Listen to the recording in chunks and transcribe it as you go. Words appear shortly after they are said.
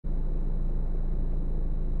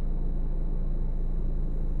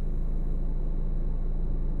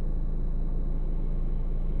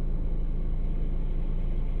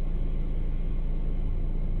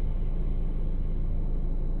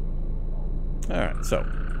Alright, so.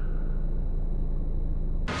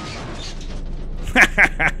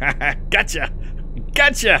 Gotcha!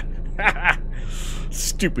 Gotcha!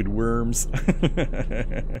 Stupid worms.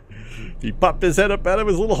 He popped his head up out of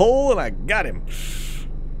his little hole and I got him.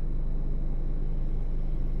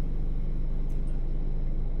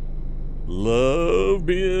 Love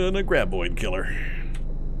being a graboid killer.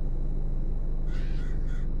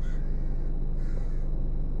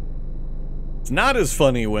 It's not as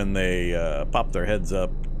funny when they pop their heads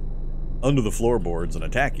up under the floorboards and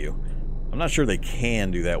attack you. I'm not sure they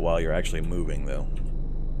can do that while you're actually moving, though.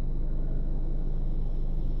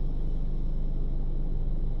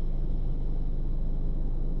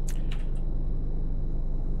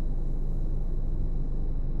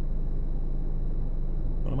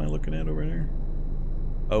 What am I looking at over there?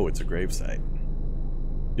 Oh, it's a gravesite.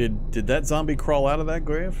 Did that zombie crawl out of that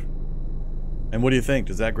grave? And what do you think?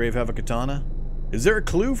 Does that grave have a katana? Is there a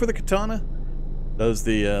clue for the katana? Does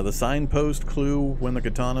the signpost clue when the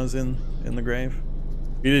katana's in the grave?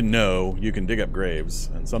 If you didn't know, you can dig up graves,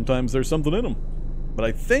 and sometimes there's something in them. But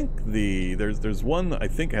I think there's one that I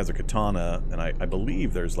think has a katana, and I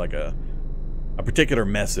believe there's like a particular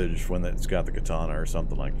message when it's got the katana or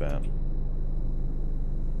something like that.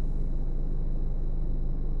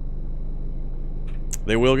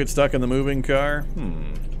 They will get stuck in the moving car?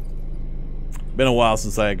 Been a while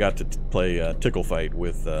since I got to play Tickle Fight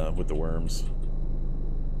with the worms.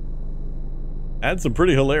 I had some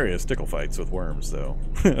pretty hilarious tickle fights with worms, though.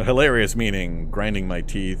 Hilarious meaning grinding my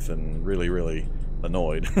teeth and really, really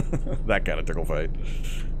annoyed. That kind of tickle fight.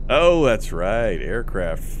 Oh, that's right.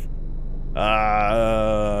 Aircraft.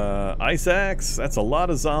 Ice axe. That's a lot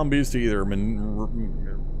of zombies to either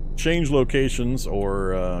change locations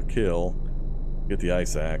or kill. Get the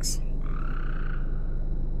ice axe.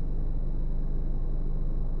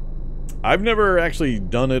 I've never actually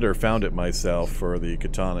done it or found it myself for the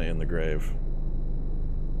katana in the grave.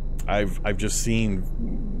 I've just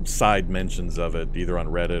seen side mentions of it either on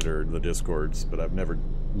Reddit or the Discords, but I've never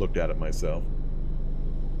looked at it myself.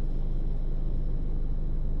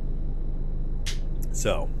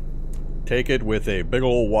 So, take it with a big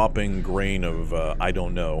ol' whopping grain of I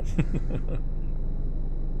don't know.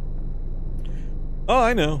 Oh,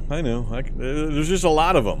 I know. There's just a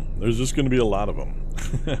lot of them. There's just going to be a lot of them.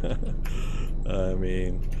 I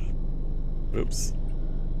mean, oops.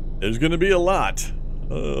 There's going to be a lot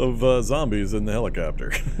of zombies in the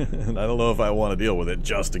helicopter. And I don't know if I want to deal with it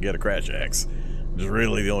just to get a crash axe. It's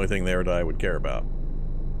really the only thing there that I would care about.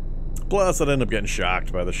 Plus, I'd end up getting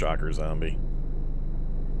shocked by the shocker zombie.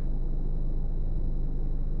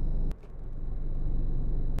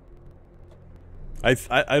 I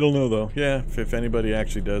don't know, though. Yeah, if anybody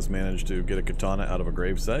actually does manage to get a katana out of a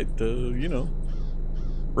gravesite, you know,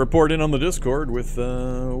 report in on the Discord with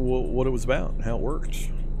what it was about and how it worked.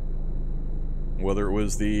 Whether it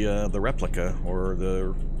was the replica or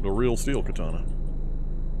the real steel katana.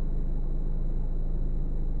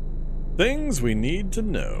 Things we need to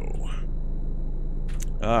know.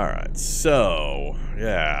 Alright, so,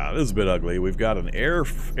 yeah, this is a bit ugly. We've got an air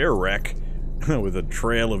wreck with a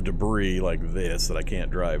trail of debris like this that I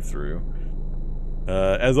can't drive through.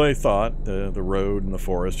 As I thought, the road and the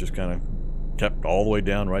forest just kind of kept all the way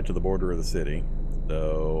down right to the border of the city.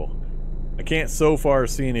 So, I can't so far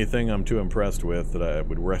see anything I'm too impressed with that I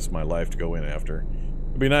would risk my life to go in after.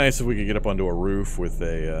 It'd be nice if we could get up onto a roof with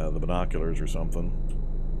the binoculars or something.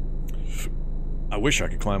 I wish I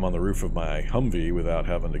could climb on the roof of my Humvee without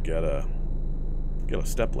having to get a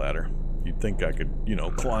stepladder. You'd think I could, you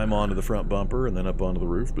know, climb onto the front bumper and then up onto the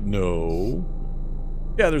roof, but no.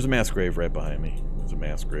 Yeah, there's a mass grave right behind me. There's a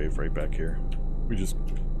mass grave right back here.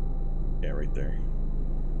 Yeah, right there.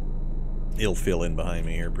 It'll fill in behind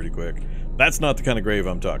me here pretty quick. That's not the kind of grave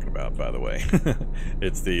I'm talking about, by the way.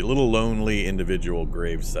 It's the little lonely individual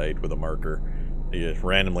grave site with a marker that you just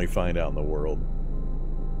randomly find out in the world.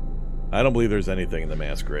 I don't believe there's anything in the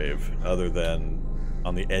mass grave other than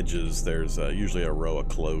on the edges there's usually a row of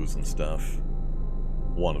clothes and stuff.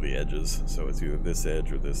 One of the edges, so it's either this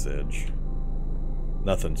edge or this edge.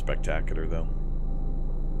 Nothing spectacular though.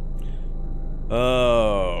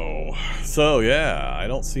 Oh, so yeah, I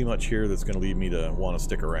don't see much here that's going to lead me to want to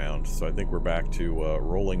stick around. So I think we're back to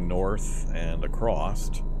rolling north and across.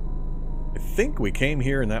 I think we came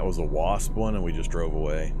here and that was a wasp one and we just drove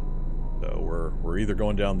away. So we're either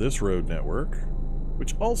going down this road network,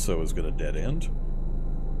 which also is going to dead end,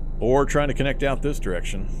 or trying to connect out this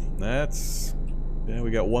direction. Yeah,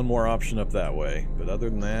 we got one more option up that way. But other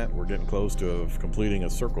than that, we're getting close to completing a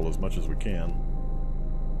circle as much as we can.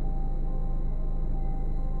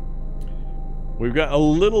 We've got a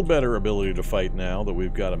little better ability to fight now that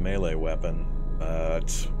we've got a melee weapon, but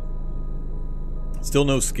still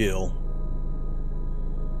no skill.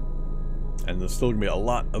 And there's still going to be a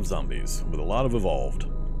lot of zombies, with a lot of evolved.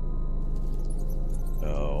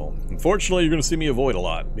 So, unfortunately, you're going to see me avoid a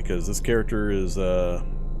lot, because this character is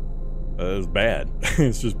bad.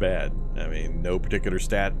 It's just bad. I mean, no particular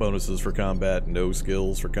stat bonuses for combat, no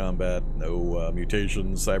skills for combat, no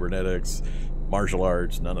mutations, cybernetics, martial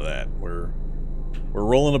arts, none of that. We're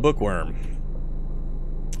rolling a bookworm.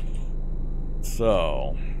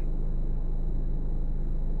 So...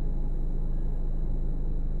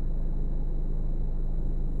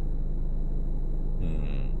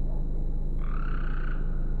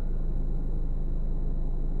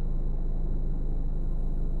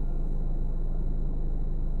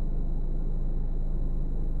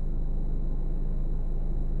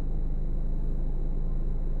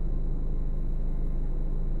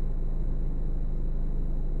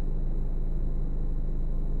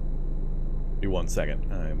 One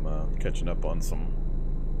second. I'm catching up on some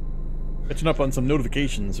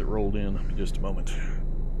notifications that rolled in. Just a moment.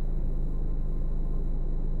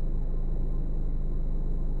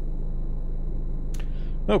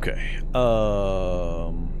 Okay.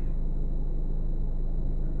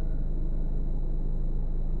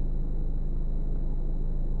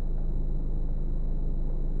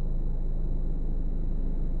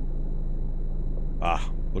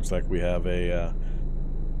 Looks like we have a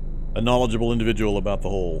knowledgeable individual about the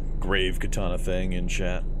whole grave katana thing in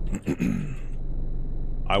chat.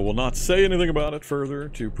 I will not say anything about it further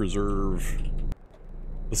to preserve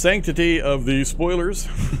the sanctity of the spoilers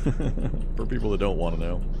for people that don't want to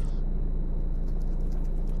know.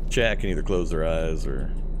 Chat can either close their eyes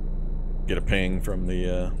or get a ping from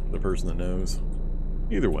the person that knows.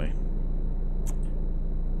 Either way.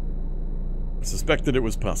 I suspected it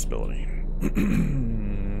was a possibility.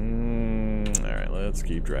 Alright, let's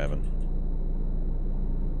keep driving.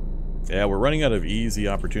 Yeah, we're running out of easy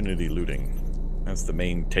opportunity looting. That's the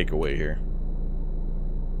main takeaway here.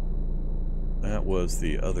 That was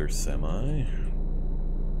the other semi.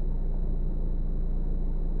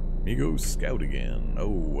 Amigo Scout again. Oh,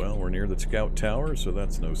 well, we're near the Scout Tower, so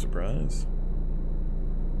that's no surprise.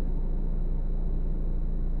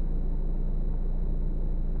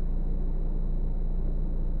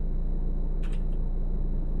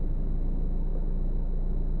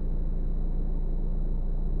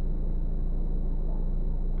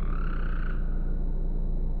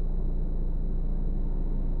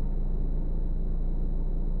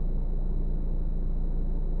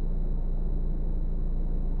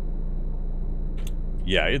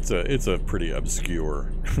 Yeah, it's a pretty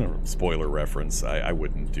obscure spoiler reference. I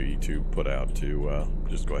wouldn't do to put out to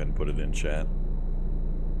just go ahead and put it in chat.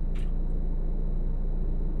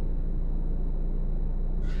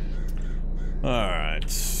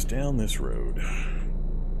 Alright, down this road.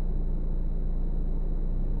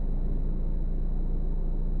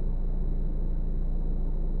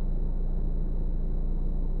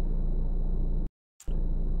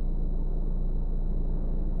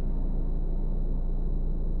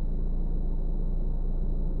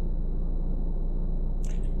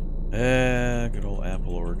 Good old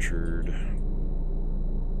apple orchard.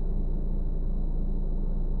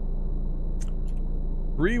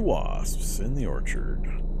 3 wasps in the orchard.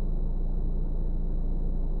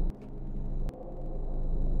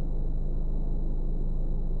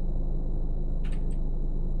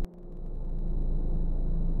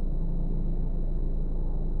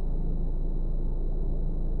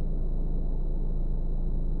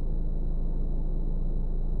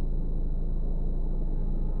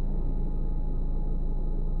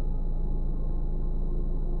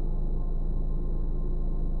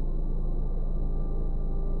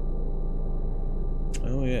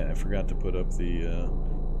 Oh yeah, I forgot to put up the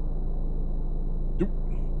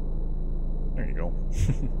there you go.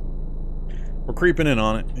 We're creeping in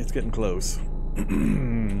on it. It's getting close.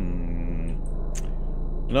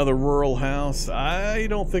 Another rural house. I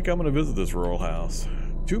don't think I'm going to visit this rural house.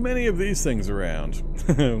 Too many of these things around.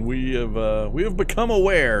 we have become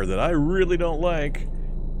aware that I really don't like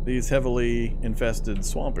these heavily infested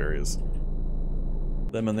swamp areas.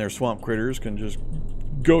 Them and their swamp critters can just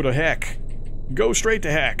go to heck. Go straight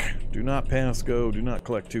to heck. Do not pass go. Do not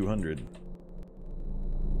collect 200.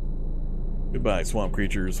 Goodbye, swamp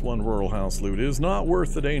creatures. One rural house loot is not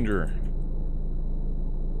worth the danger.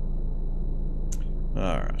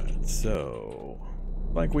 Alright, so...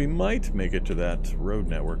 like we might make it to that road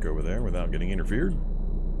network over there without getting interfered.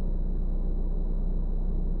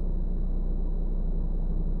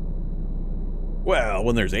 Well,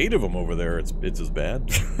 when there's 8 of them over there, it's as bad.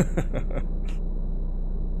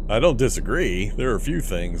 I don't disagree. There are a few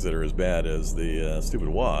things that are as bad as the stupid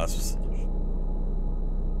wasps.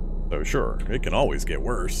 So sure, it can always get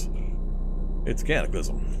worse. It's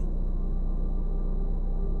Cataclysm.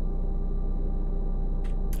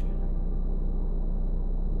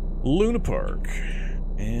 Luna Park.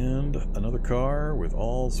 And another car with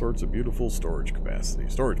all sorts of beautiful storage capacity.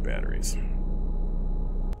 Storage batteries.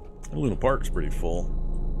 Luna Park's pretty full.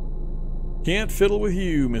 Can't fiddle with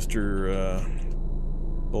you, Mr.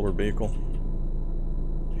 Solar Vehicle.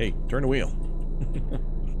 Hey, turn the wheel.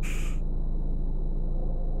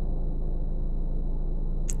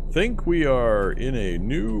 Think we are in a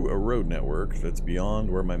new road network that's beyond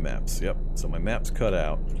where my maps. Yep, so my map's cut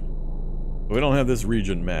out. We don't have this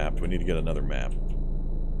region mapped. We need to get another map.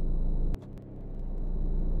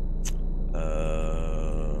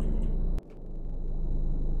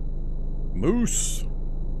 Moose.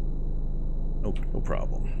 Nope, no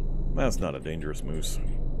problem. That's not a dangerous moose.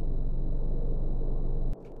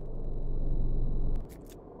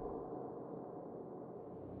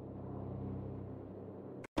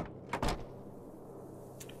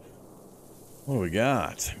 What do we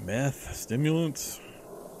got? Meth, stimulants,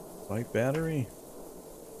 bike battery.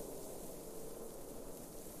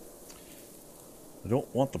 I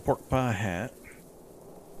don't want the pork pie hat.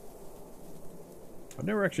 I've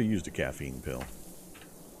never actually used a caffeine pill.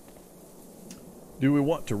 Do we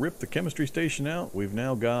want to rip the chemistry station out? We've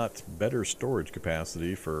now got better storage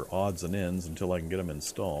capacity for odds and ends until I can get them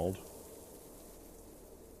installed.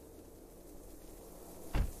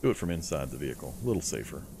 Do it from inside the vehicle. A little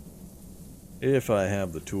safer. If I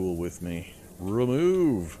have the tool with me.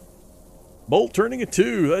 Remove. Bolt turning at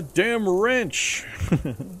 2. That damn wrench.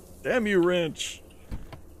 Damn you, wrench.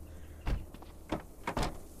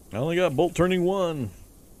 I only got bolt turning 1.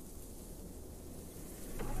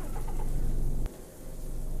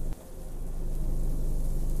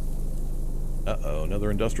 Uh-oh,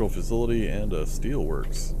 another industrial facility and a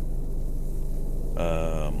steelworks.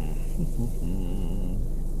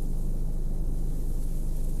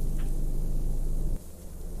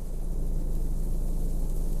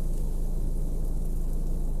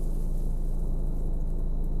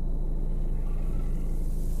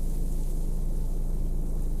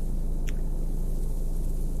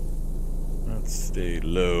 Stay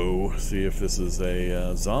low. See if this is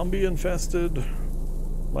a zombie-infested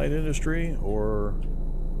light industry or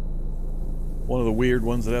one of the weird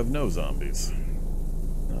ones that have no zombies.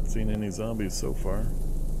 Not seen any zombies so far.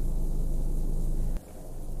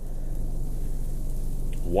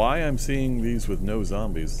 Why I'm seeing these with no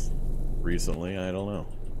zombies recently, I don't know.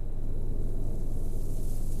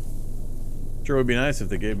 Sure would be nice if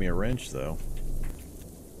they gave me a wrench, though.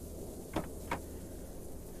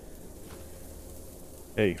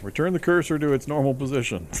 Hey, return the cursor to its normal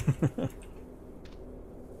position.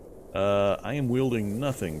 I am wielding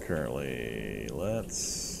nothing currently.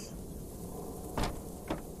 Let's...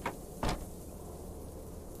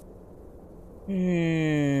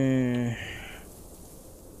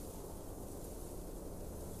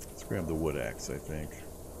 Let's grab the wood axe, I think.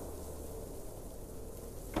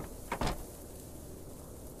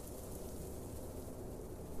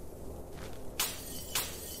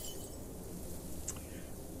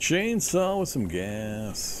 Chainsaw with some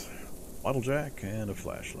gas, bottle jack, and a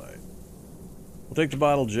flashlight. We'll take the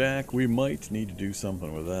bottle jack. We might need to do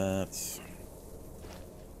something with that.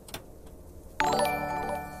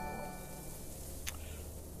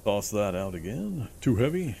 Toss that out again. Too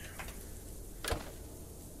heavy.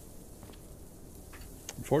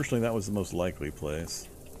 Unfortunately, that was the most likely place.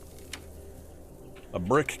 A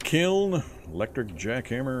brick kiln, electric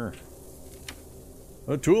jackhammer,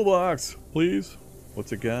 a toolbox, please.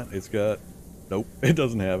 What's it got? It's got... Nope, it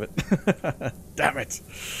doesn't have it. Damn it!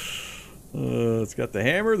 It's got the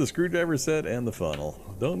hammer, the screwdriver set, and the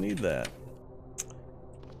funnel. Don't need that.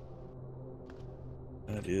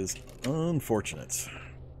 That is unfortunate.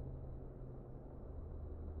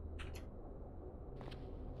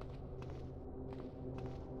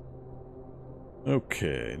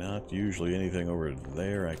 Okay, not usually anything over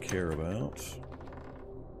there I care about.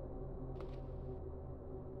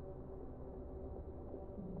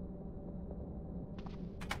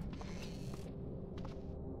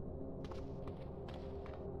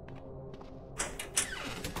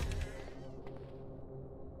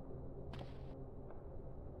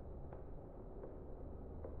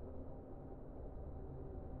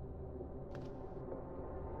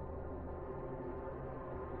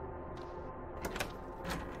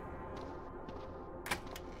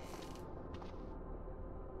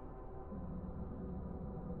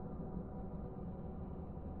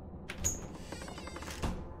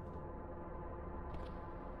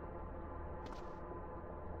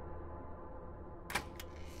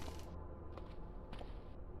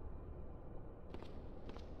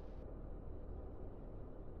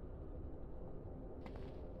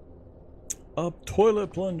 A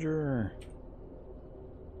toilet plunger.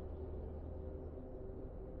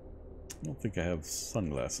 I don't think I have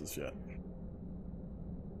sunglasses yet.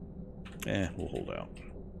 We'll hold out.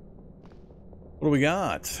 What do we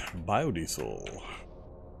got? Biodiesel.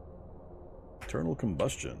 Internal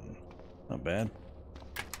combustion. Not bad.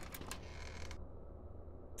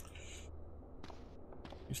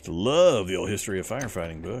 Used to love the old history of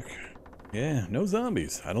firefighting book. Yeah, no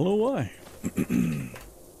zombies. I don't know why.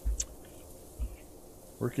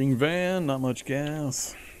 Working van, not much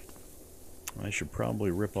gas. I should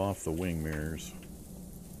probably rip off the wing mirrors.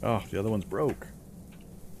 Oh, the other one's broke.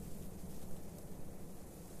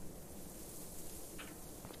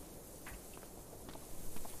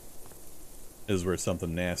 This is where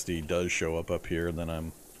something nasty does show up here, and then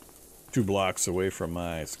I'm 2 blocks away from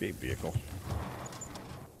my escape vehicle.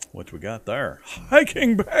 What we got there?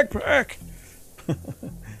 Hiking backpack!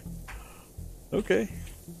 Okay.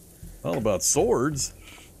 All about swords.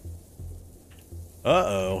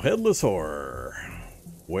 Uh-oh, headless horror.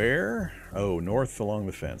 Where? Oh, north along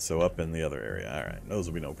the fence, so up in the other area. Alright, those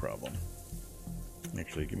will be no problem.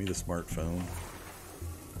 Actually, give me the smartphone.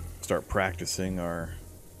 Start practicing our...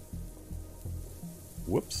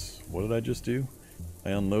 Whoops, what did I just do?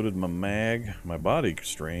 I unloaded my mag, my body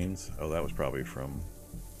strains. Oh, that was probably from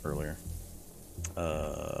earlier.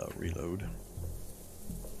 Reload.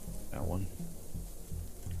 That one.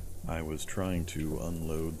 I was trying to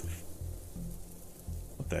unload the...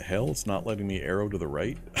 What the hell? It's not letting me arrow to the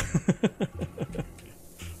right?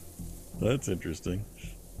 That's interesting.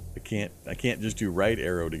 I can't just do right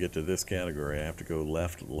arrow to get to this category. I have to go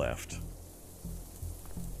left, left.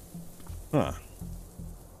 Huh.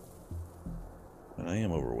 And I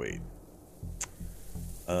am overweight.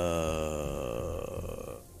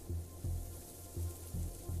 Gotta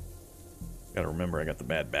remember I got the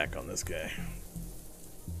bad back on this guy.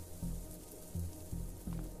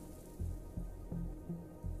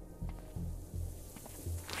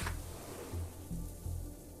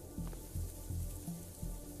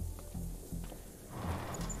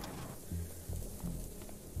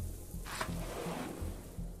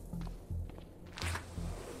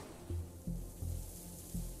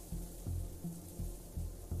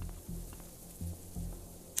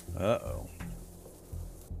 Uh-oh.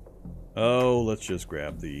 Oh, let's just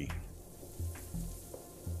grab the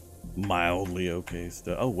mildly okay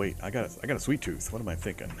stuff. Oh wait, I got a sweet tooth. What am I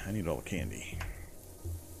thinking? I need all the candy.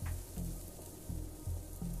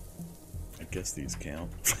 I guess these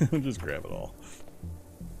count. Just grab it all.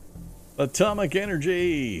 Atomic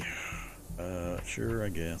energy. Sure, I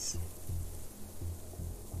guess.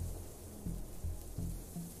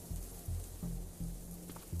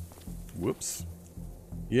 Whoops.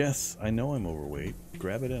 Yes, I know I'm overweight.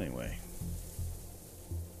 Grab it anyway.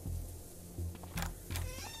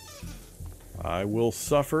 I will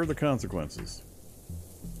suffer the consequences.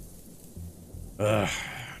 Dang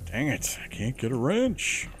it. I can't get a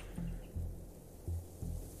wrench.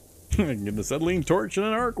 I can get an acetylene torch and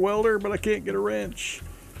an arc welder, but I can't get a wrench.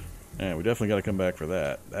 Yeah, we definitely got to come back for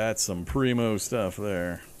that. That's some primo stuff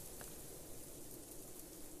there.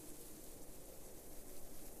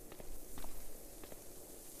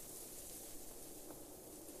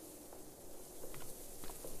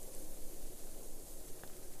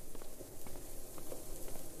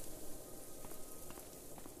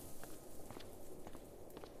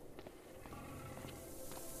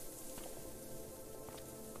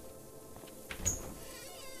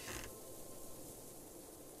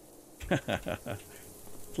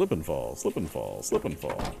 Slip and fall, slip and fall, slip and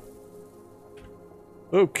fall.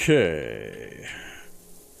 Okay.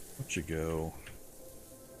 Let you go.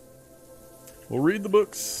 We'll read the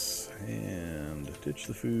books and ditch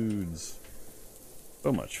the foods.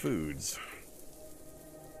 So much foods.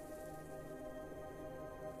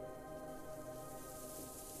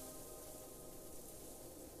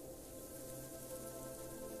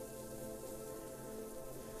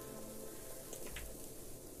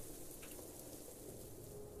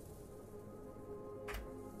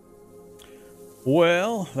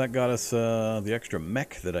 Well, that got us the extra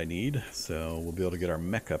mech that I need, so we'll be able to get our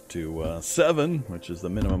mech up to 7, which is the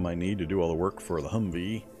minimum I need to do all the work for the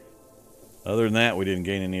Humvee. Other than that, we didn't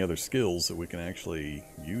gain any other skills that we can actually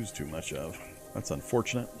use too much of. That's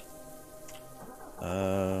unfortunate.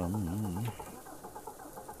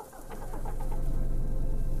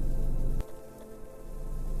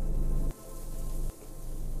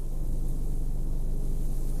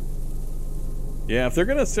 Yeah, if they're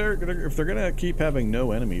gonna keep having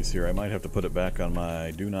no enemies here, I might have to put it back on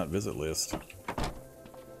my do not visit list. I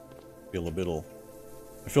feel a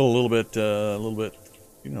little bit,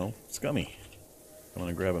 you know, scummy. I'm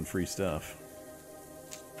gonna grab free stuff.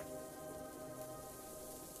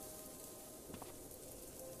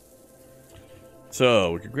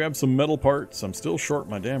 So, we could grab some metal parts. I'm still short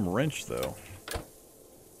my damn wrench, though.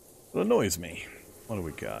 It annoys me. What do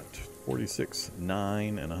we got? 46,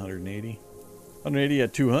 9, and 180. 180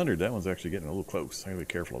 at 200. That one's actually getting a little close. I gotta be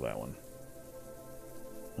careful of that one.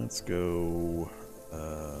 Let's go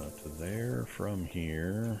to there from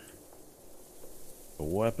here. The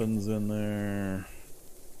weapons in there.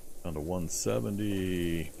 Down to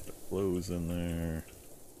 170. Put the clothes in there.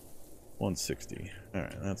 160.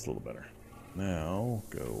 Alright, that's a little better. Now,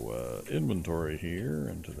 go inventory here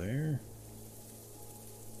into there.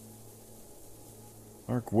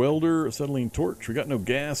 Arc welder, acetylene torch. We got no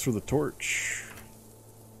gas for the torch.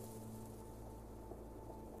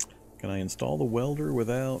 Can I install the welder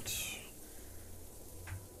without...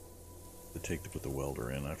 to put the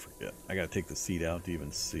welder in, I forget. I gotta take the seat out to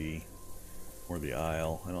even see. Or the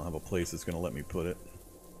aisle. I don't have a place that's gonna let me put it.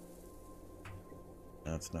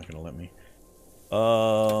 That's not gonna let me.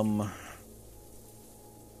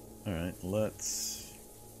 Alright, let's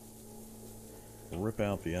rip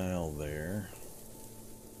out the aisle there.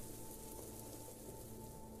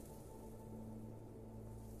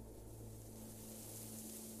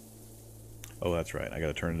 Oh, that's right. I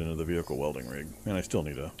gotta turn it into the vehicle welding rig. And I still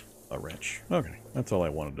need a wrench. Okay, that's all I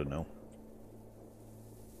wanted to know.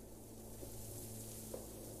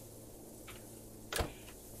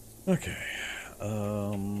 Okay. I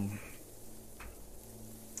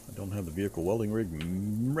don't have the vehicle welding rig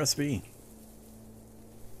recipe.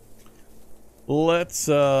 Let's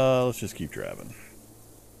just keep driving.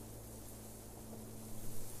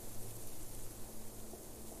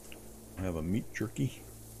 I have a meat jerky.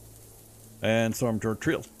 And some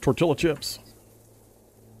tortilla chips.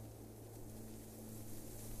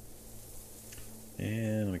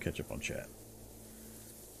 And let me catch up on chat.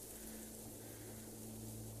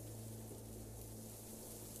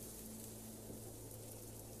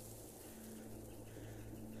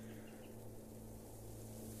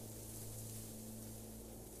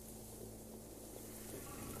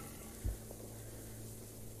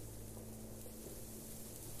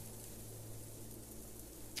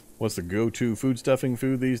 What's the go-to food stuffing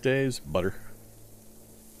food these days? Butter.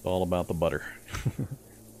 It's all about the butter.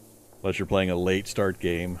 Unless you're playing a late start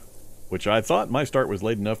game, which I thought my start was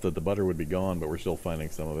late enough that the butter would be gone, but we're still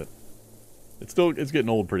finding some of it. It's getting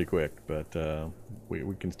old pretty quick, but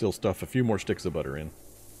we can still stuff a few more sticks of butter in.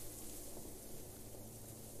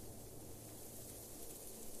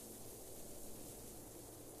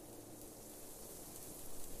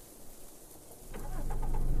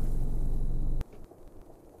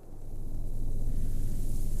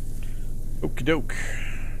 Okie doke.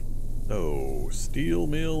 So, steel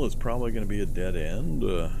mill is probably going to be a dead end.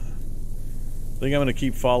 I think I'm going to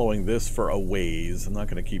keep following this for a ways. I'm not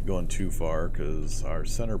going to keep going too far because our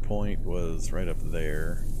center point was right up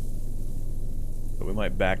there. But we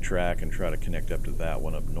might backtrack and try to connect up to that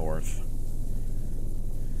one up north.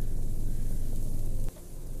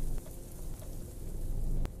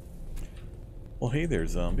 Well, hey there,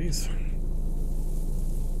 zombies.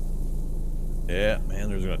 Yeah, man,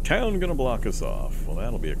 there's a town gonna block us off. Well,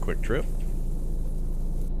 that'll be a quick trip.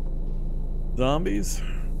 Zombies.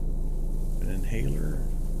 An inhaler.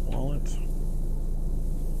 Wallet.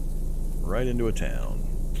 Right into a town.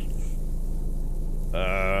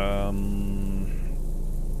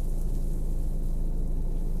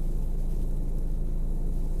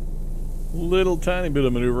 Little tiny bit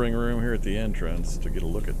of maneuvering room here at the entrance to get a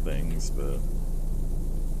look at things, but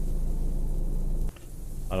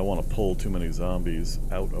I don't want to pull too many zombies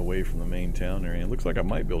out away from the main town area. It looks like I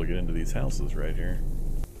might be able to get into these houses right here.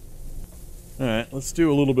 Alright, let's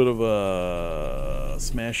do a little bit of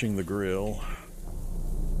smashing the grill.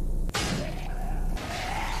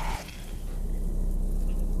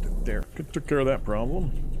 Took care of that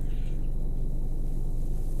problem.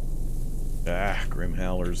 Ah, Grim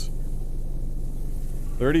Howlers.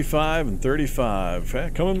 35 and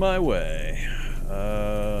 35. Coming my way.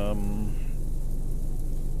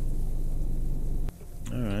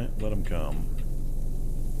 Alright, let them come.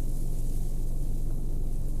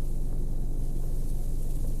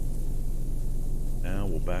 Now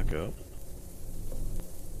we'll back up.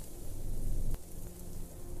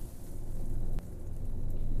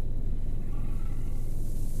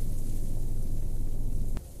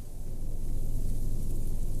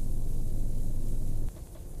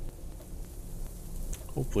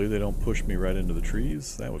 Hopefully they don't push me right into the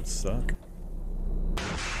trees. That would suck.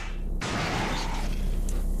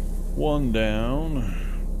 One down.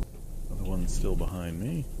 Another one's still behind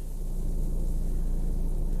me.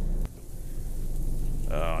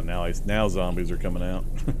 Oh, now zombies are coming out.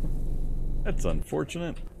 That's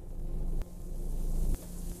unfortunate.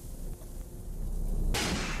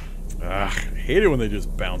 I hate it when they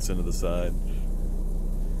just bounce into the side.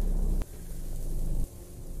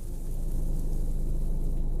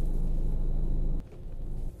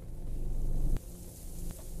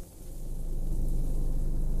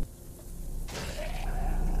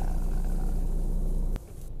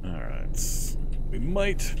 Alright. We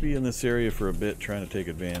might be in this area for a bit trying to take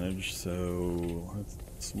advantage, so let's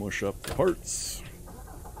smush up the parts.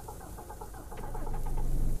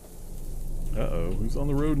 Uh-oh, who's on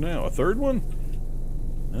the road now? A third one?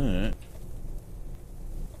 Alright.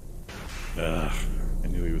 I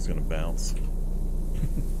knew he was gonna bounce.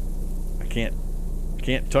 I can't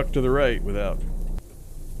tuck to the right without...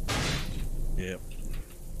 Yep.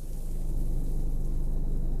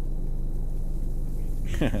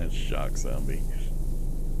 Shock zombie.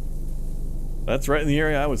 That's right in the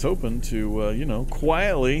area I was hoping to, you know,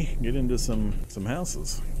 quietly get into some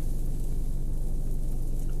houses.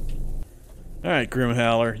 Alright, Grim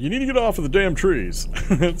Howler, you need to get off of the damn trees.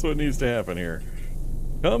 That's what needs to happen here.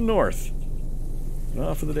 Come north. Get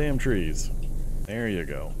off of the damn trees. There you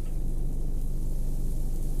go.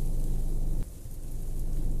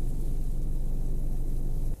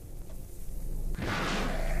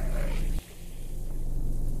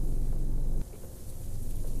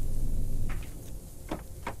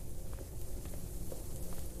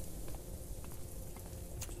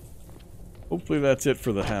 Hopefully that's it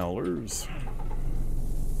for the Howlers.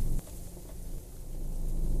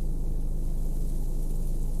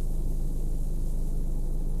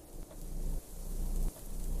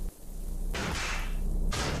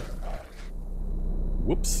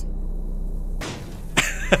 Whoops.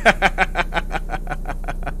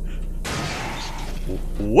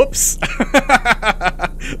 Whoops.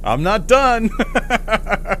 I'm not done.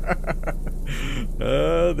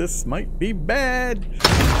 This might be bad.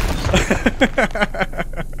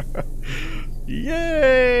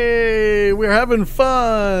 Yay! We're having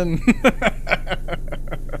fun.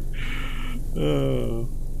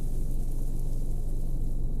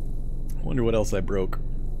 Wonder what else I broke.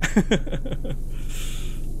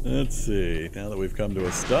 Let's see. Now that we've come to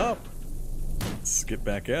a stop, let's get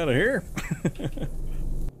back out of here.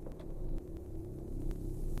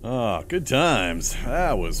 Ah, good times.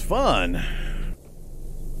 That was fun.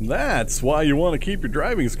 That's why you want to keep your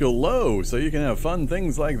driving skill low, so you can have fun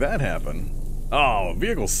things like that happen. Oh,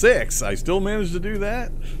 vehicle 6. I still managed to do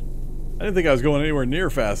that? I didn't think I was going anywhere near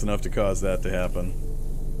fast enough to cause that to happen.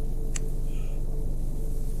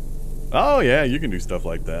 Oh yeah, you can do stuff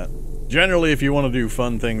like that. Generally, if you want to do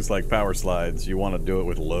fun things like power slides, you want to do it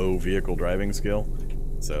with low vehicle driving skill.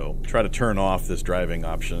 So try to turn off this driving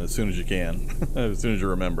option as soon as you can, as soon as you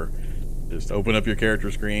remember. Just open up your character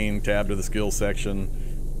screen, tab to the skills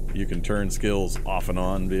section. You can turn skills off and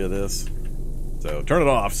on via this. So turn it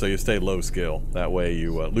off so you stay low skill. That way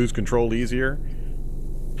you lose control easier.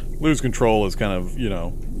 Lose control is kind of, you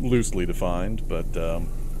know, loosely defined, but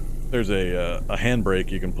there's a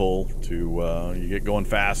handbrake you can pull to, you get going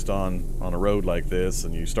fast on a road like this,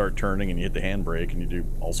 and you start turning and you hit the handbrake and you do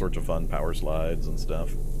all sorts of fun power slides and stuff.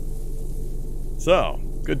 So,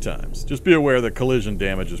 good times. Just be aware that collision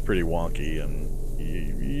damage is pretty wonky and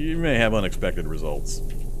you may have unexpected results.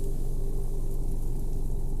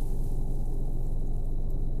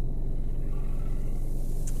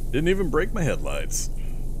 Didn't even break my headlights.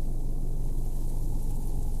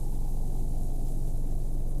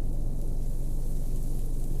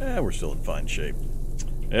 We're still in fine shape.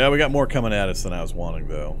 Yeah, we got more coming at us than I was wanting,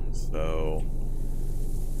 though. So,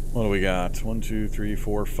 what do we got? 1, 2, 3,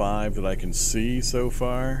 4, 5 that I can see so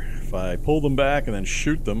far. If I pull them back and then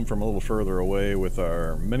shoot them from a little further away with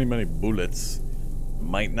our many, many bullets,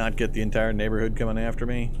 might not get the entire neighborhood coming after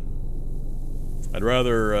me. I'd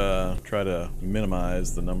rather try to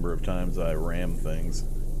minimize the number of times I ram things.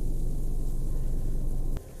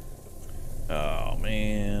 Oh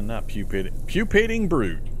man, not pupating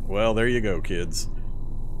brute. Well, there you go, kids.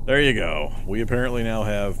 There you go. We apparently now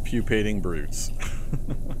have pupating brutes.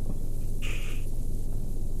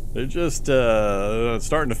 They're just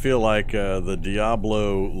starting to feel like the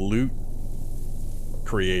Diablo loot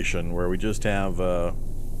creation, where we just have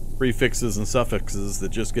prefixes and suffixes that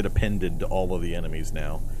just get appended to all of the enemies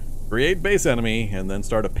now. Create base enemy, and then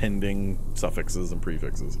start appending suffixes and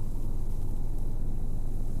prefixes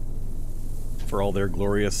for all their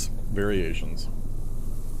glorious variations.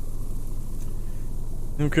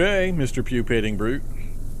 Okay, Mr. Pupating Brute.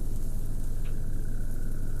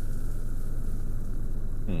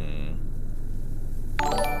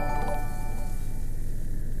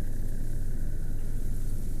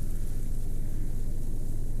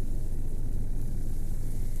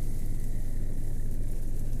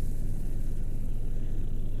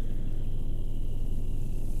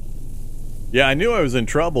 Yeah, I knew I was in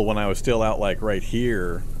trouble when I was still out like right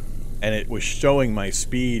here, and it was showing my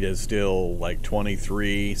speed as still like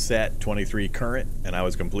 23 set, 23 current, and I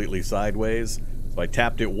was completely sideways. So I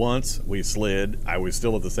tapped it once, we slid, I was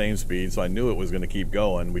still at the same speed, so I knew it was going to keep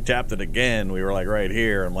going. We tapped it again, we were like right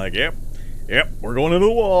here. I'm like, yep, we're going into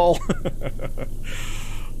the wall.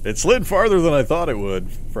 It slid farther than I thought it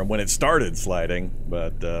would from when it started sliding,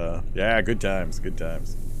 but yeah, good times, good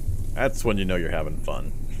times. That's when you know you're having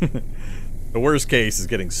fun. The worst case is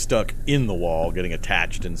getting stuck in the wall, getting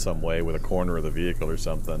attached in some way with a corner of the vehicle or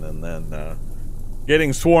something, and then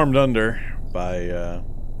getting swarmed under by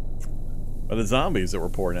the zombies that were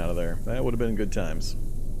pouring out of there. That would have been good times.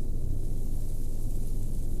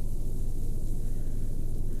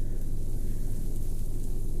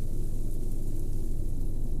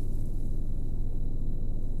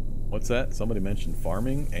 What's that? Somebody mentioned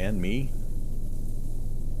farming and me?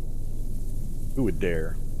 Who would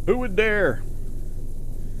dare? Who would dare?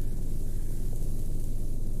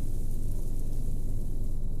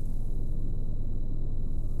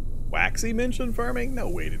 Waxy mentioned farming? No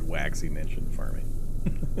way did Waxy mention farming.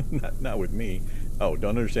 not with me. Oh,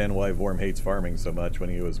 don't understand why Vorm hates farming so much. When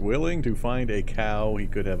he was willing to find a cow, he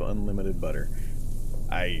could have unlimited butter.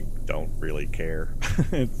 I don't really care.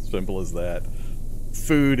 It's simple as that.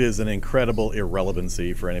 Food is an incredible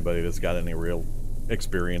irrelevancy for anybody that's got any real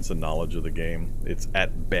experience and knowledge of the game. It's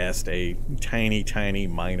at best a tiny, tiny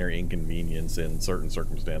minor inconvenience in certain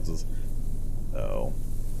circumstances. So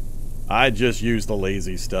I just use the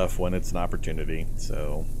lazy stuff when it's an opportunity.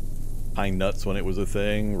 So pine nuts when it was a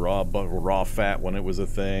thing, raw fat when it was a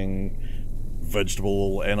thing,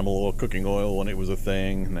 vegetable, animal oil, cooking oil when it was a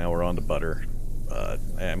thing. Now we're on to butter.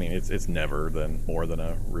 I mean, it's never more than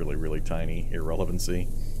a really, really tiny irrelevancy.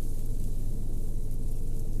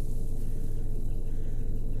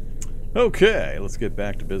 Okay, let's get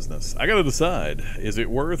back to business. I gotta decide, is it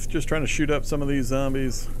worth just trying to shoot up some of these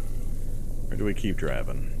zombies? Or do we keep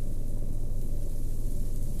driving?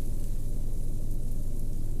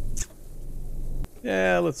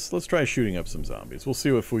 Yeah, let's try shooting up some zombies. We'll see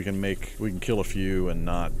if we can kill a few and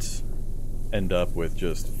not end up with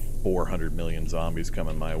just 400 million zombies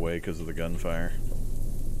coming my way because of the gunfire.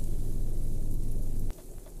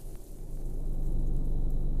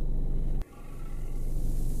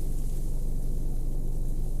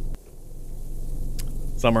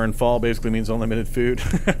 Summer and fall basically means unlimited food.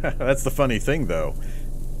 That's the funny thing, though.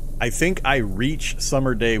 I think I reach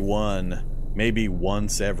Summer Day 1 maybe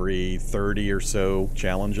once every 30 or so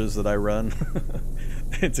challenges that I run.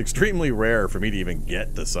 It's extremely rare for me to even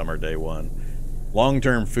get to Summer Day 1.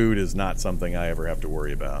 Long-term food is not something I ever have to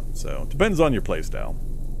worry about. So, depends on your playstyle.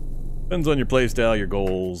 Depends on your playstyle, your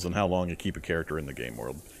goals, and how long you keep a character in the game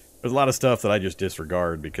world. There's a lot of stuff that I just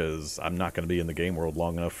disregard because I'm not going to be in the game world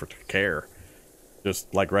long enough to care.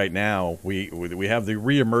 Just like right now, we have the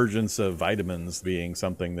reemergence of vitamins being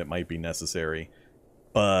something that might be necessary.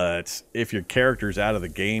 But if your character's out of the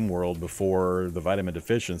game world before the vitamin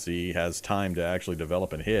deficiency has time to actually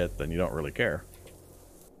develop and hit, then you don't really care.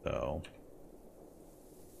 So,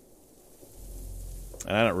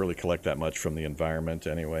 and I don't really collect that much from the environment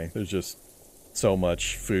anyway. There's just so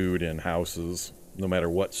much food in houses, no matter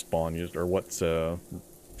what spawn you, or what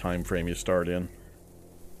time frame you start in.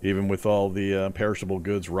 Even with all the perishable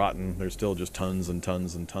goods rotten, there's still just tons and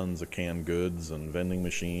tons and tons of canned goods and vending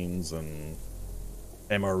machines and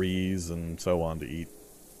MREs and so on to eat.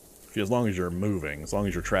 As long as you're moving, as long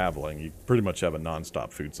as you're traveling, you pretty much have a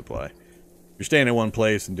non-stop food supply. If you're staying in one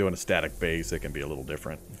place and doing a static base, it can be a little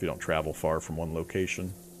different. If you don't travel far from one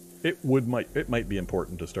location, it might be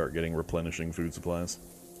important to start getting replenishing food supplies.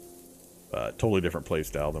 Totally different play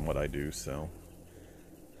style than what I do, so.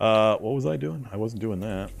 What was I doing? I wasn't doing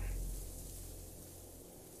that.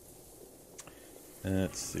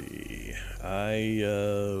 Let's see.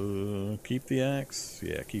 I keep the axe?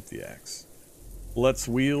 Yeah, keep the axe. Let's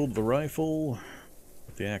wield the rifle.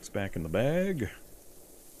 Put the axe back in the bag.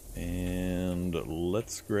 And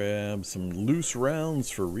let's grab some loose rounds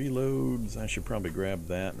for reloads. I should probably grab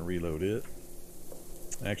that and reload it.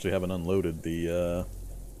 I actually haven't unloaded the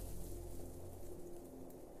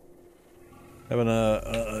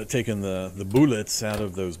taken the bullets out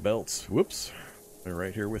of those belts. Whoops. They're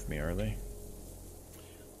right here with me, are they?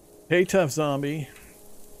 Hey, tough zombie.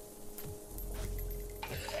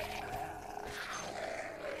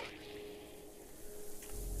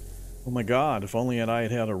 Oh my god, if only I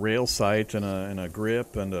had a rail sight and a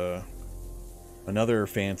grip and another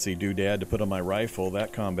fancy doodad to put on my rifle,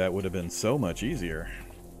 that combat would have been so much easier.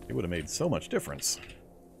 It would have made so much difference.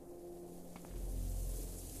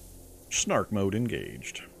 Snark mode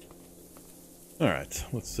engaged. Alright,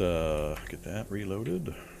 let's get that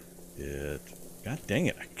reloaded. God dang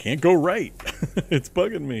it, I can't go right. It's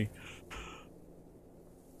bugging me.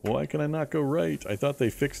 Why can I not go right? I thought they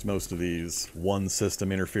fixed most of these. One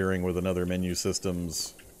system interfering with another menu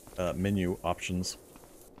system's menu options.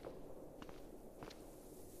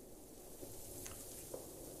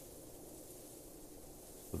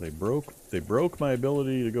 So they broke my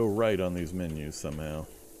ability to go right on these menus somehow.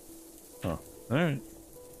 Huh. Alright.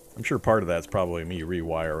 I'm sure part of that's probably me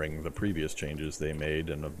rewiring the previous changes they made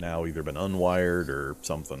and have now either been unwired or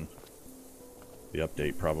something. The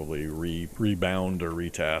update probably rebound or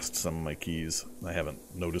retasked some of my keys. I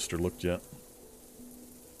haven't noticed or looked yet.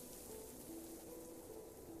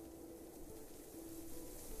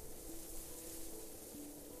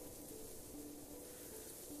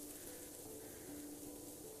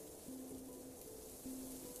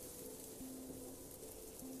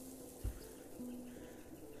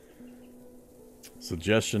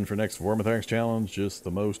 Suggestion for next Vorm challenge: just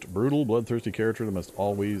the most brutal, bloodthirsty character that must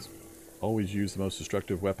always use the most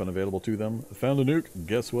destructive weapon available to them. Found a nuke,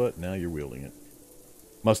 guess what? Now you're wielding it.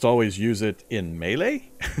 Must always use it in melee?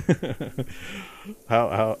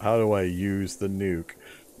 How do I use the nuke?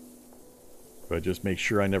 Do I just make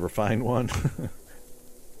sure I never find one?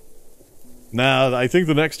 Nah, I think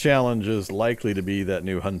the next challenge is likely to be that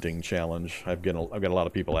new hunting challenge. I've got a lot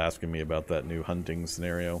of people asking me about that new hunting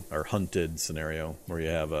scenario, or hunted scenario, where you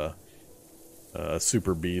have a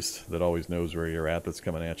super beast that always knows where you're at that's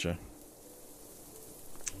coming at you.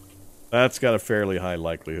 That's got a fairly high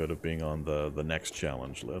likelihood of being on the next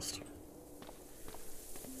challenge list.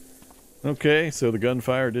 Okay, so the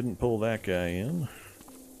gunfire didn't pull that guy in.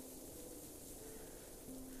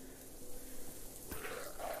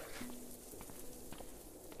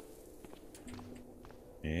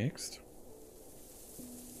 Next.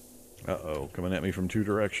 Uh-oh, coming at me from two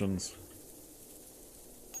directions.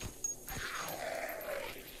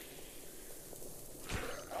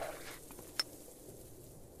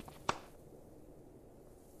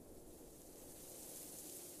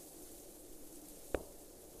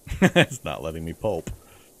 It's not letting me pulp.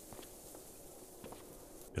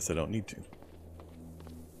 Guess I don't need to.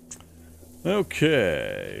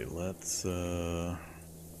 Okay, let's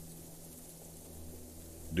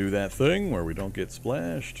do that thing where we don't get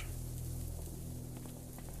splashed.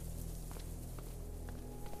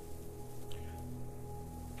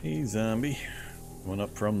 Hey, zombie. One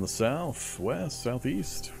up from the south, west,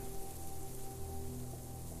 southeast.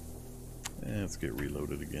 Let's get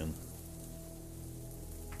reloaded again.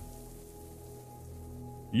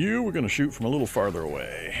 We're gonna shoot from a little farther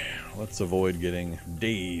away. Let's avoid getting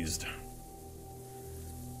dazed.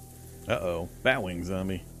 Uh-oh, batwing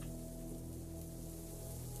zombie.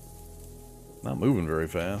 Not moving very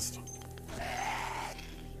fast.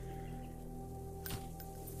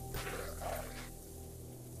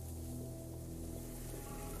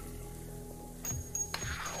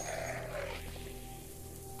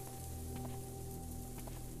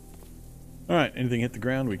 Alright, anything hit the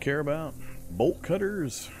ground we care about? Bolt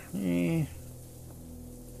cutters?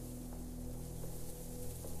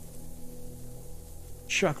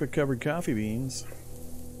 Chocolate covered coffee beans?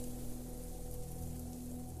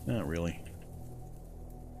 Not really.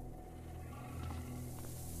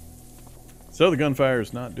 So the gunfire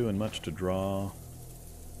is not doing much to draw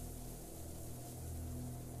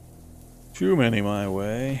too many my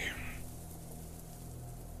way.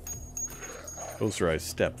 Closer I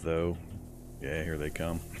step, though. Yeah, here they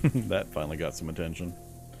come. That finally got some attention.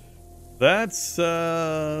 That's,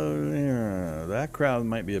 yeah, that crowd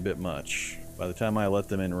might be a bit much. By the time I let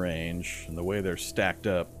them in range, and the way they're stacked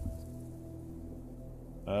up.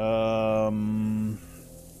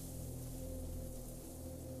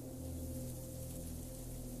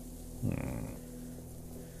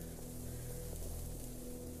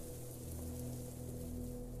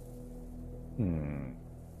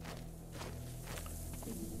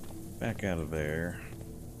 Back out of there.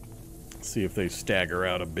 See if they stagger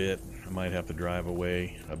out a bit. I might have to drive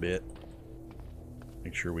away a bit.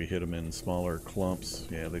 Make sure we hit them in smaller clumps.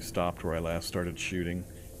 Yeah, they stopped where I last started shooting.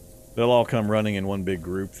 They'll all come running in one big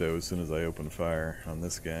group, though, as soon as I open fire on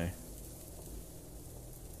this guy.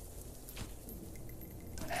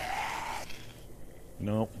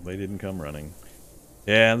 Nope, they didn't come running.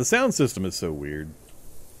 Yeah, the sound system is so weird.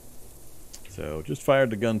 So, just fired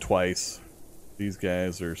the gun twice. These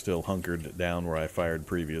guys are still hunkered down where I fired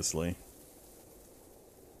previously.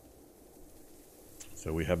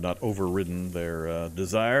 So we have not overridden their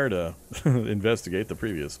desire to investigate the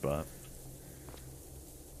previous spot.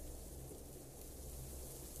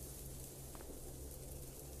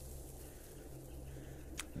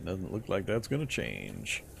 Doesn't look like that's going to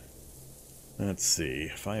change. Let's see.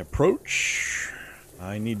 If I approach,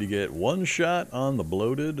 I need to get 1 shot on the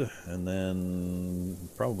bloated, and then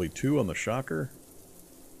probably 2 on the shocker.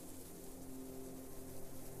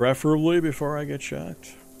 Preferably before I get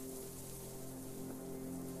shocked.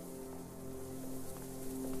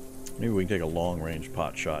 Maybe we can take a long-range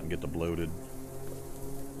pot shot and get the bloated.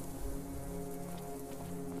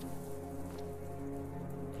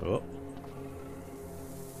 Oh.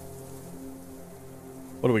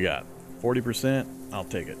 What do we got? 40%? I'll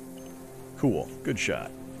take it. Cool. Good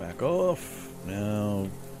shot. Back off. Now...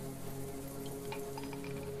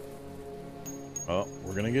 Oh,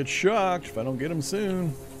 we're gonna get shocked if I don't get him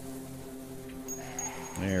soon.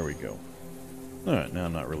 There we go. Alright, now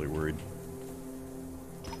I'm not really worried.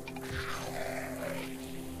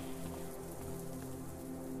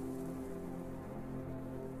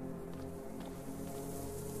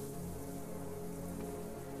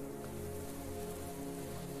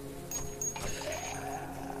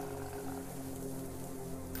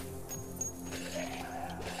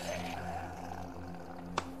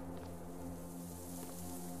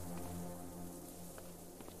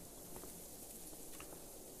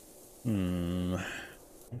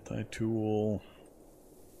 Multi-tool.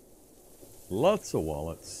 Lots of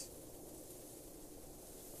wallets.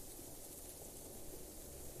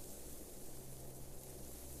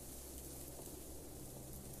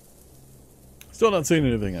 Still not seeing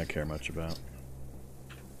anything I care much about.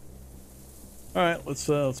 Alright,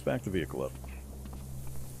 let's back the vehicle up.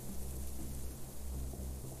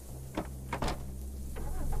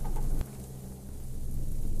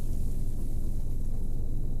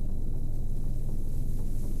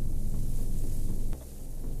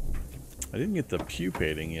 I didn't get the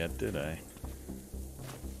pupating yet, did I?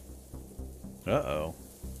 Uh-oh.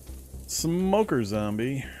 Smoker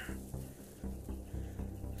zombie.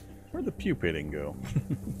 Where'd the pupating go?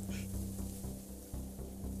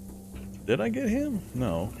 Did I get him?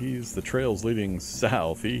 No, he's the trails leading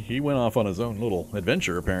south. He went off on his own little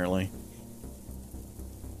adventure, apparently.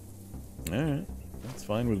 Alright, that's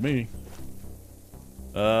fine with me.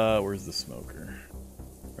 Where's the smoker?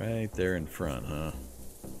 Right there in front, huh?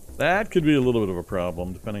 That could be a little bit of a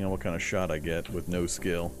problem, depending on what kind of shot I get with no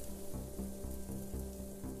skill.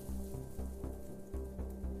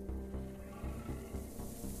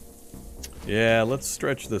 Yeah, let's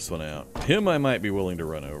stretch this one out. Him I might be willing to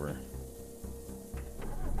run over.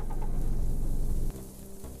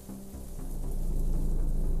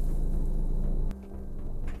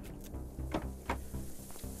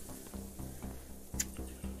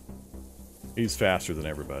 He's faster than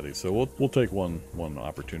everybody, so we'll take one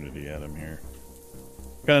opportunity at him here.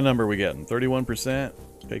 What kind of number are we getting? 31%?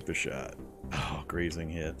 Take the shot. Oh, grazing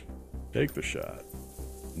hit. Take the shot.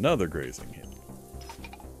 Another grazing hit.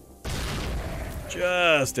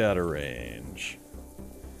 Just out of range.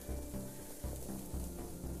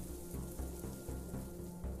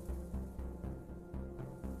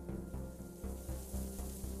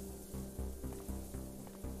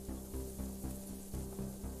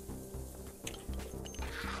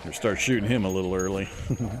 Or start shooting him a little early.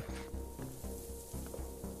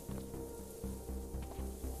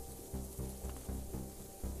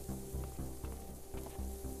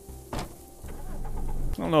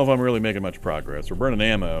 I don't know if I'm really making much progress. We're burning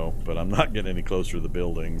ammo, but I'm not getting any closer to the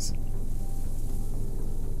buildings.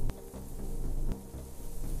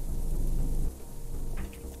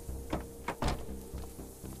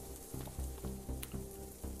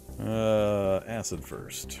 Acid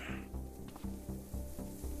first.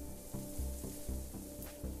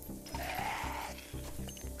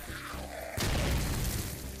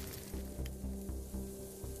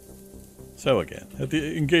 So again, at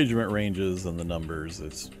the engagement ranges and the numbers,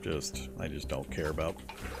 it's just, I just don't care about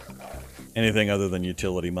anything other than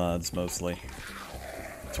utility mods, mostly.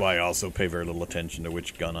 That's why I also pay very little attention to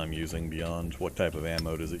which gun I'm using beyond what type of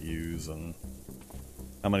ammo does it use and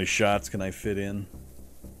how many shots can I fit in.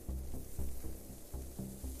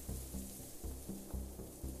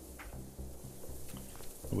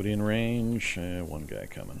 Nobody in range? One guy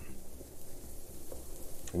coming.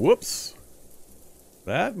 Whoops!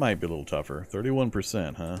 That might be a little tougher.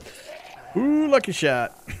 31%, huh? Ooh, lucky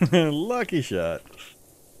shot. Lucky shot.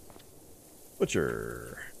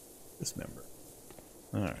 Butcher. Dismember.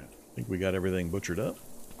 Alright. I think we got everything butchered up.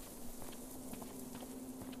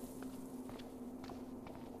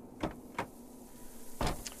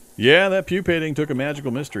 Yeah, that pupating took a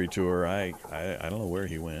magical mystery tour. I don't know where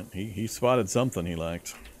he went. He spotted something he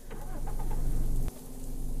liked.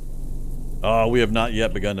 Oh, we have not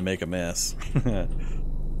yet begun to make a mess.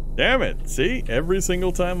 Damn it! See? Every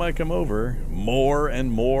single time I come over, more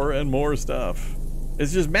and more and more stuff.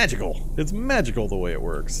 It's just magical. It's magical the way it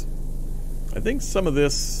works. I think some of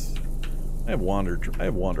this... I have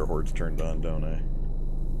wander hordes turned on, don't I?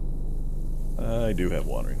 I do have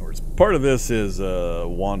wandering hordes. Part of this is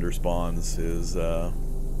wander spawns, is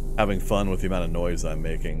having fun with the amount of noise I'm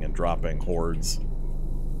making and dropping hordes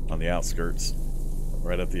on the outskirts,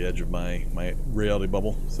 right at the edge of my reality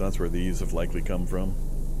bubble. So that's where these have likely come from.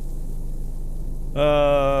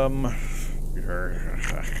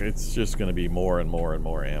 It's just going to be more and more and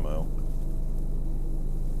more ammo.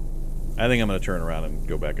 I think I'm going to turn around and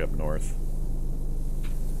go back up north,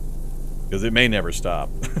 because it may never stop.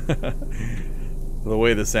 The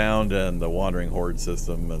way the sound and the wandering horde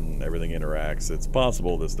system and everything interacts, it's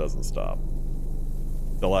possible this doesn't stop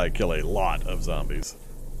till I kill a lot of zombies,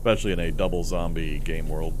 especially in a double zombie game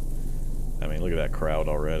world. I mean, look at that crowd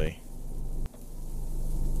already.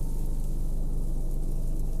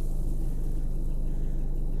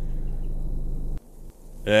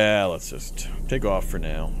 Yeah, let's just take off for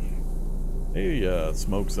now. Hey,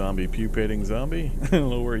 smoke zombie, pupating zombie. I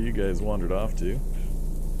don't know where you guys wandered off to.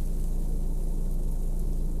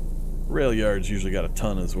 Rail yards usually got a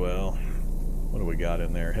ton as well. What do we got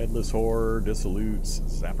in there? Headless Horror, Dissolutes,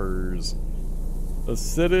 Zappers,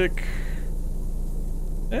 Acidic.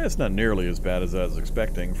 Eh, it's not nearly as bad as I was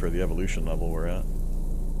expecting for the evolution level we're at.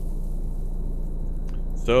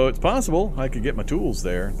 So it's possible I could get my tools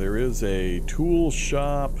there. There is a tool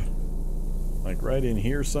shop, like right in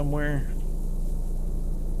here somewhere.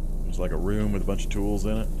 There's like a room with a bunch of tools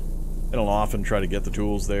in it. I don't often try to get the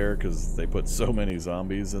tools there because they put so many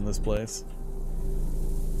zombies in this place.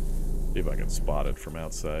 See if I can spot it from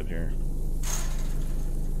outside here.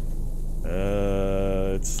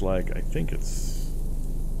 It's like, I think it's...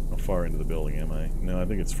 How far into the building am I? No, I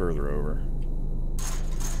think it's further over.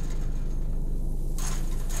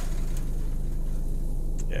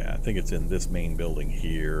 Yeah, I think it's in this main building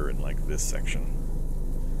here and like this section.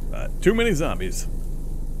 Too many zombies.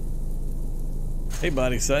 Hey,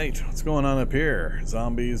 body sight, what's going on up here?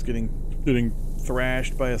 Zombies getting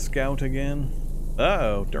thrashed by a scout again?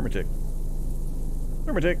 Uh-oh, Dermatic.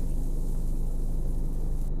 Dermatic.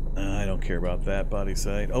 I don't care about that, body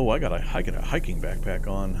sight. Oh, I got a hiking backpack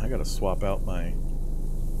on. I gotta swap out my...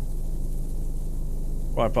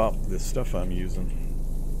 Swap out this stuff I'm using.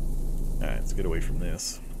 Alright, let's get away from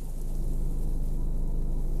this.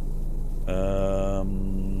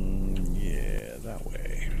 Yeah, that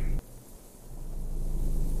way.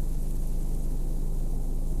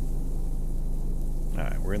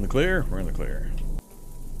 Alright, we're in the clear. We're in the clear.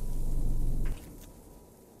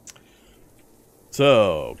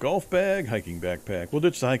 So, golf bag, hiking backpack. We'll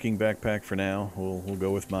ditch the hiking backpack for now. We'll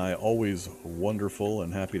go with my always wonderful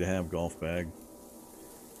and happy to have golf bag.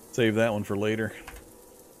 Save that one for later.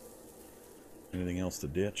 Anything else to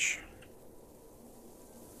ditch?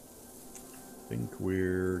 I think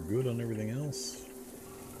we're good on everything else.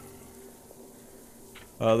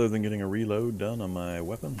 Other than getting a reload done on my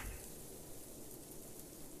weapon.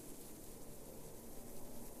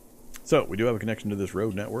 So, we do have a connection to this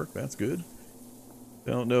road network. That's good.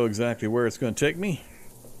 Don't know exactly where it's going to take me.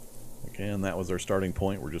 Again, that was our starting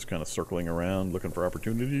point. We're just kind of circling around, looking for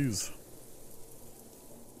opportunities.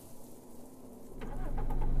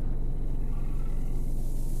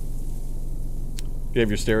 Do you have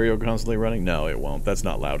your stereo constantly running? No, it won't. That's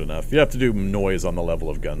not loud enough. You have to do noise on the level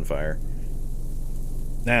of gunfire.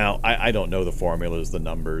 Now, I don't know the formulas, the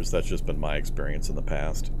numbers. That's just been my experience in the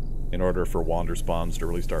past. In order for wander spawns to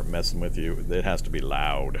really start messing with you, it has to be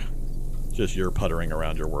loud. Just you're puttering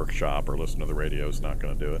around your workshop or listening to the radio is not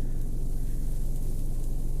going to do it.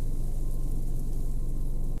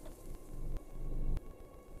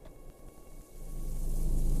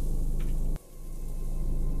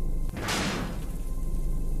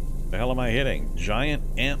 The hell am I hitting?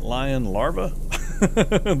 Giant antlion larva?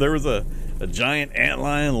 There was a giant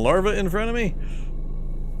antlion larva in front of me?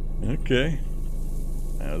 Okay.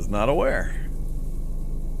 I was not aware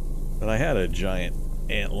that I had a giant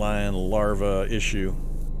antlion larva issue.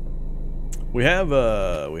 We have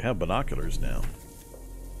binoculars now.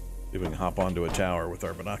 See if we can hop onto a tower with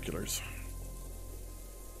our binoculars.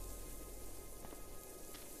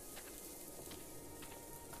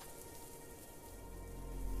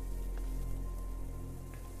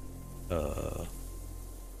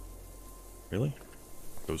 Really?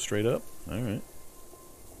 Go straight up? Alright.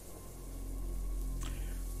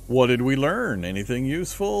 What did we learn? Anything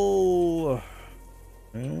useful?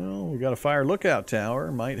 Well, we got a fire lookout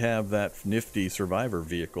tower. Might have that nifty survivor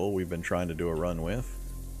vehicle we've been trying to do a run with.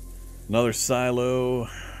 Another silo.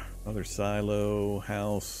 Another silo,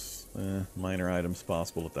 house, minor items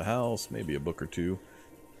possible at the house, maybe a book or two.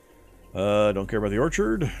 Don't care about the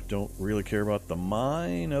orchard, don't really care about the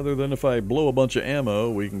mine, other than if I blow a bunch of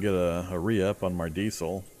ammo, we can get a re-up on my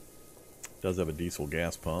diesel. It does have a diesel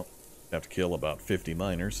gas pump. Have to kill about 50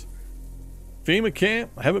 miners. FEMA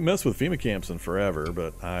camp, I haven't messed with FEMA camps in forever,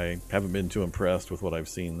 but I haven't been too impressed with what I've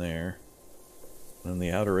seen there. On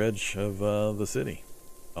the outer edge of the city.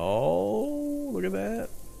 Oh, look at that.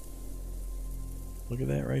 Look at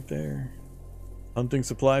that right there. Hunting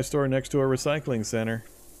supply store next to a recycling center.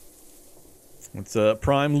 It's a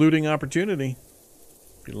prime looting opportunity.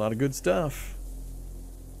 Get a lot of good stuff.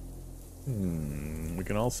 We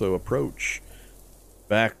can also approach.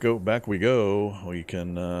 Back we go. We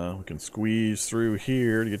can squeeze through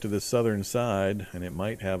here to get to the southern side, and it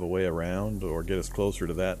might have a way around or get us closer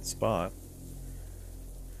to that spot.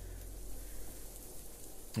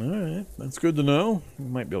 Alright, that's good to know. We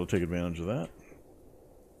might be able to take advantage of that.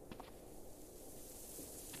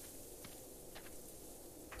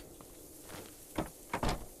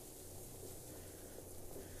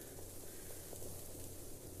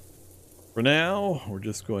 For now, we're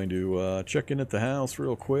just going to check in at the house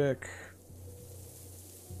real quick.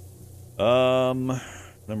 Then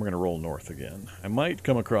we're going to roll north again. I might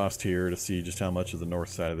come across here to see just how much of the north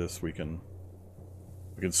side of this we can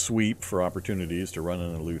sweep for opportunities to run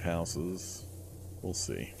in and loot houses. We'll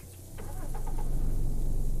see.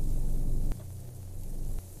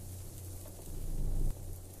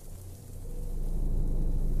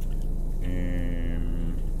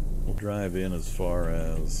 And we'll drive in as far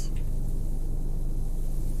as...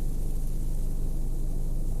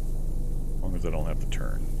 as long as I don't have to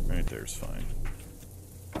turn. Right there's fine.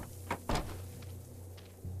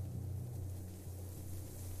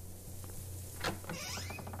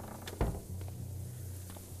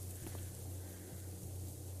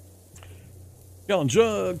 Gallon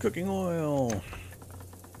jug, cooking oil.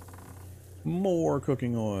 More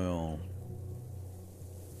cooking oil.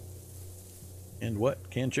 And what?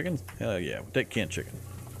 Canned chicken? Hell yeah, we'll take canned chicken.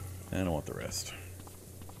 I don't want the rest.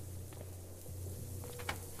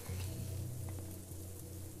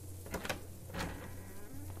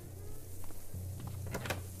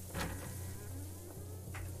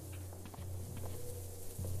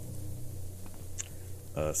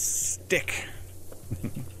 A stick.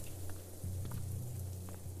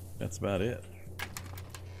 That's about it.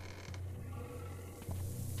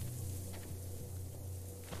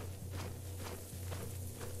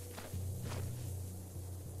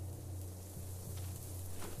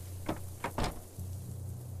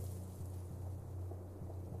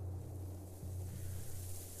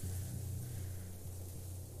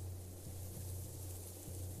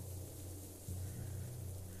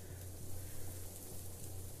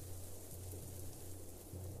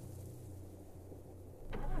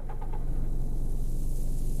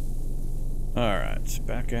 Alright,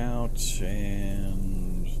 back out,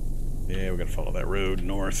 and yeah, we gotta follow that road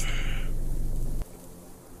north.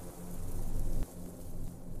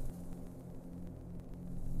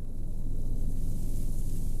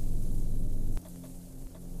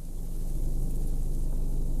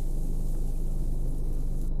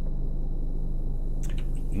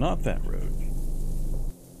 Not that road.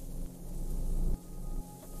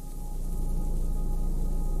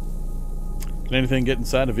 Can anything get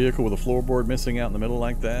inside a vehicle with a floorboard missing out in the middle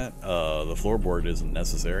like that? The floorboard isn't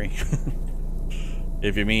necessary.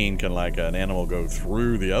 If you mean, can like an animal go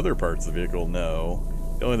through the other parts of the vehicle?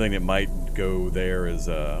 No. The only thing that might go there is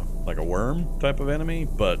like a worm type of enemy,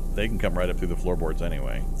 but they can come right up through the floorboards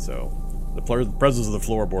anyway. So the presence of the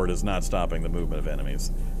floorboard is not stopping the movement of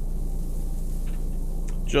enemies.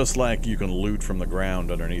 Just like you can loot from the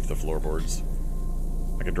ground underneath the floorboards.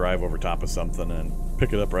 I could drive over top of something and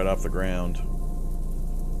pick it up right off the ground,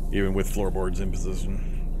 even with floorboards in position.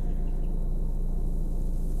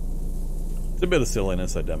 It's a bit of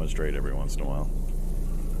silliness I demonstrate every once in a while.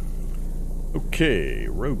 Okay,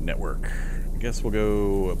 road network. I guess we'll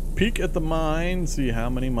go peek at the mine, see how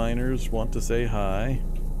many miners want to say hi.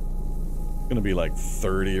 It's gonna be like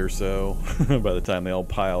 30 or so by the time they all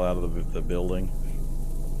pile out of the building.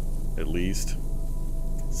 At least.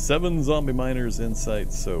 7 zombie miners in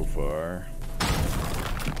sight so far.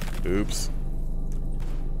 Oops. Is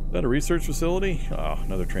that a research facility? Oh,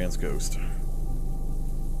 another transcoast.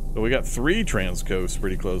 So we got 3 transcoasts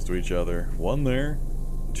pretty close to each other. 1 there,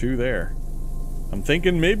 2 there. I'm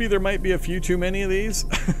thinking maybe there might be a few too many of these.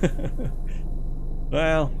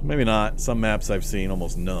 Well, maybe not. Some maps I've seen,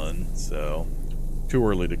 almost none. So, too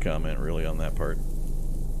early to comment really on that part.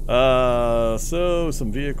 So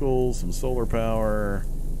some vehicles, some solar power.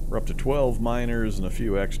 We're up to 12 miners and a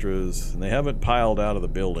few extras, and they haven't piled out of the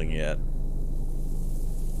building yet.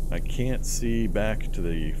 I can't see back to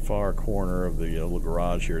the far corner of the little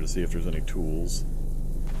garage here to see if there's any tools.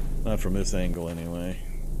 Not from this angle, anyway.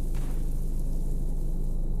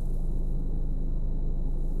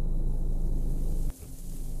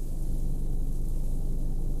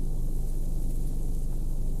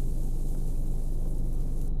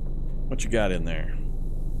 What you got in there?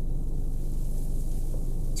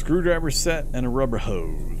 Screwdriver set and a rubber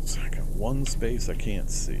hose. I got one space I can't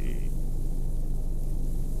see.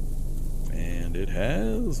 And it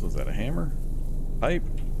has, was that a hammer? Pipe?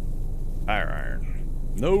 Tire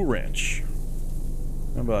iron. No wrench.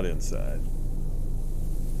 How about inside?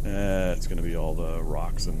 It's gonna be all the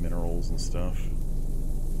rocks and minerals and stuff.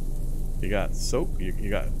 You got soap? You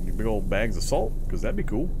got big old bags of salt? Because that'd be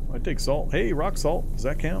cool. I'd take salt. Hey, rock salt. Does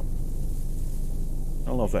that count? I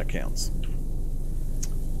don't know if that counts.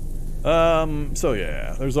 So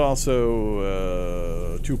yeah, there's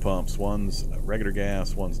also 2 pumps. One's regular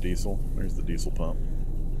gas, one's diesel. There's the diesel pump.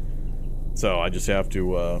 So I just have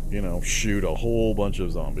to, you know, shoot a whole bunch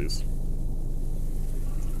of zombies.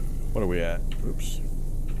 What are we at? Oops.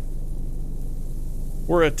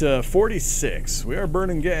 We're at 46. We are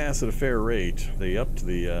burning gas at a fair rate. They upped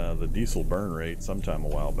the diesel burn rate sometime a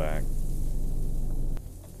while back.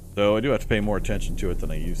 So I do have to pay more attention to it than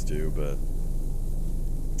I used to, but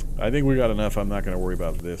I think we got enough. I'm not going to worry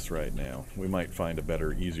about this right now. We might find a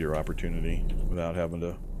better, easier opportunity without having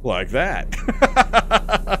to... Like that!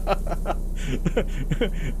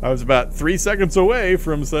 I was about 3 seconds away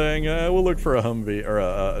from saying, we'll look for a Humvee, or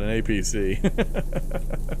an APC.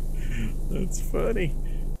 That's funny.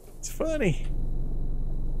 It's funny.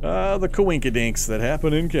 The coinkydinks that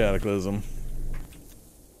happen in Cataclysm.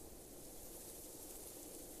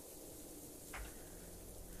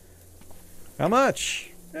 How much?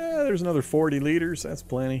 Yeah, there's another 40 liters. That's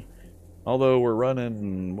plenty. Although we're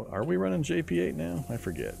running... Are we running JP8 now? I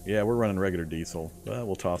forget. Yeah, we're running regular diesel.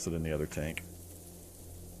 We'll toss it in the other tank.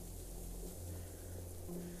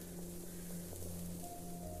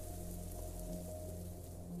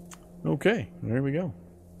 Okay, there we go.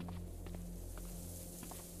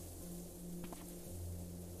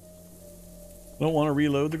 Don't want to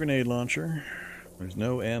reload the grenade launcher. There's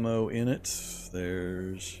no ammo in it.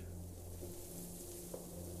 There's...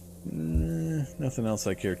 nothing else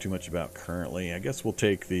I care too much about currently. I guess we'll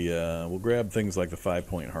take the, we'll grab things like the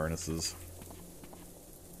 5-point harnesses.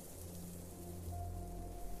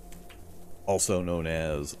 Also known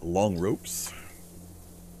as long ropes.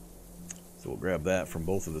 So we'll grab that from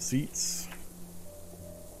both of the seats.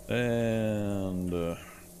 And,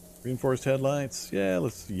 reinforced headlights. Yeah,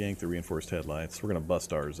 let's yank the reinforced headlights. We're going to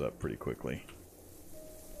bust ours up pretty quickly.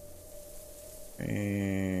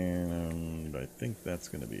 And I think that's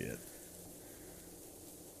going to be it.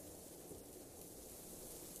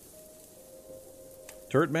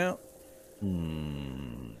 Turret mount? I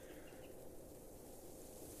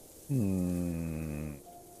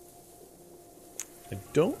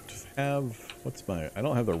don't have... I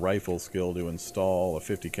don't have the rifle skill to install a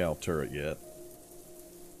 50 cal turret yet.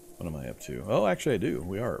 What am I up to? Oh, actually I do.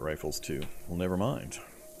 We are at rifles too. Well, never mind.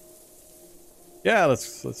 Yeah,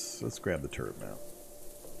 let's grab the turret mount.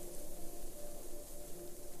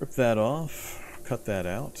 Rip that off. Cut that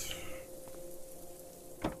out.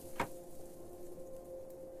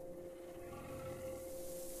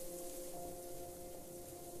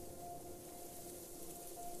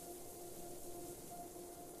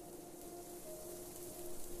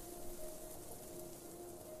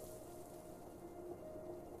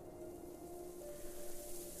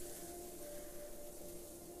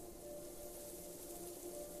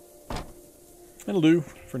 That'll do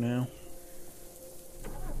for now.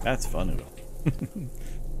 That's fun.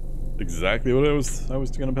 Exactly what I was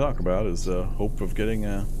going to talk about is hope of getting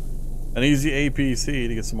an easy APC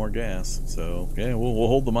to get some more gas. So yeah, we'll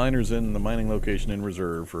hold the miners in the mining location in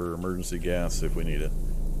reserve for emergency gas if we need it.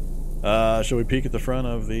 Shall we peek at the front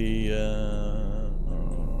of the?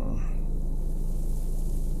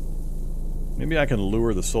 Maybe I can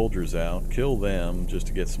lure the soldiers out, kill them just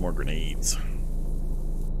to get some more grenades.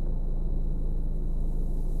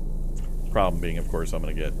 Problem being, of course, I'm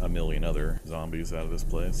going to get a million other zombies out of this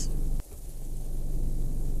place.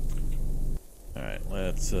 Alright,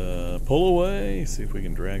 let's pull away, see if we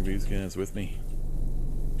can drag these guys with me.